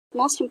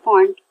Most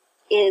important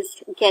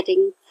is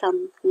getting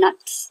some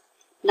nuts.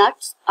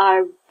 Nuts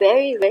are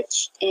very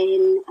rich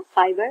in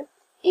fiber,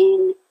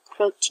 in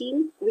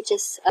protein, which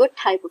is a good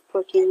type of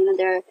protein. You know,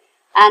 there are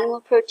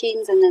animal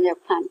proteins and then there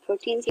are plant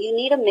proteins. You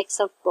need a mix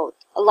of both.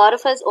 A lot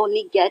of us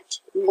only get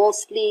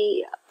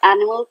mostly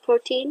animal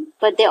protein,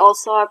 but they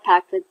also are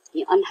packed with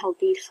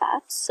unhealthy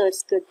fats. So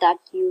it's good that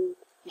you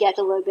get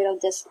a little bit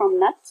of this from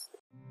nuts.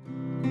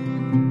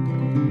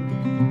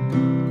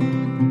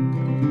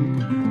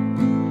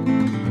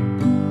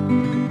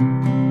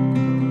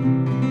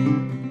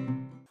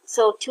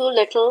 So too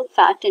little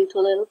fat and too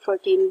little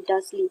protein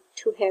does lead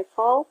to hair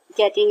fall.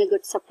 Getting a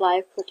good supply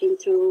of protein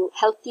through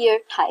healthier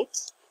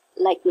types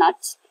like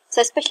nuts.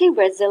 So especially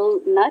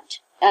Brazil nut.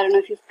 I don't know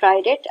if you've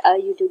tried it.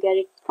 You do get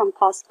it from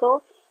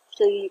Costco.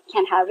 So you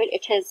can have it.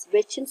 It is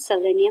rich in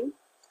selenium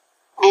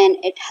and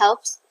it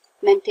helps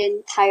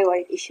maintain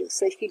thyroid issues.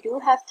 So if you do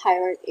have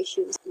thyroid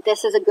issues,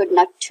 this is a good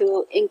nut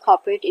to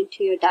incorporate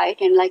into your diet.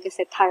 And like I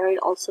said, thyroid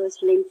also is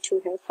linked to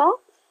hair fall,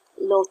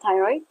 low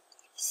thyroid.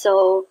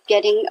 So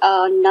getting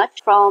a nut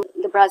from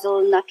the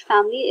Brazil nut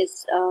family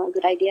is a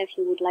good idea if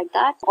you would like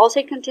that.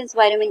 Also, it contains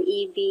vitamin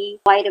E, B,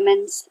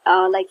 vitamins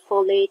like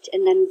folate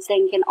and then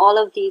zinc and all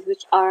of these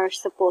which are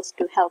supposed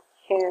to help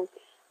hair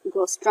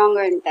grow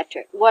stronger and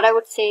better. What I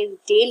would say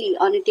is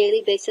on a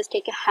daily basis,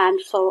 take a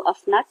handful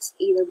of nuts,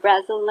 either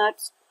Brazil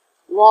nuts,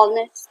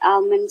 walnuts,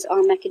 almonds,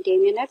 or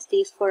macadamia nuts.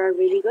 These four are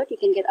really good. You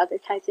can get other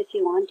types if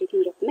you want. You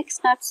can get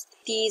mixed nuts.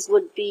 These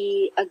would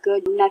be a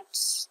good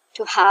nuts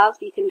to have.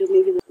 You can do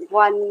maybe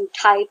one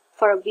type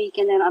for a week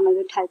and then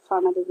another type for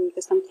another week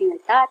or something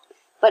like that.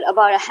 But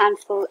about a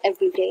handful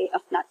every day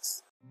of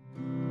nuts.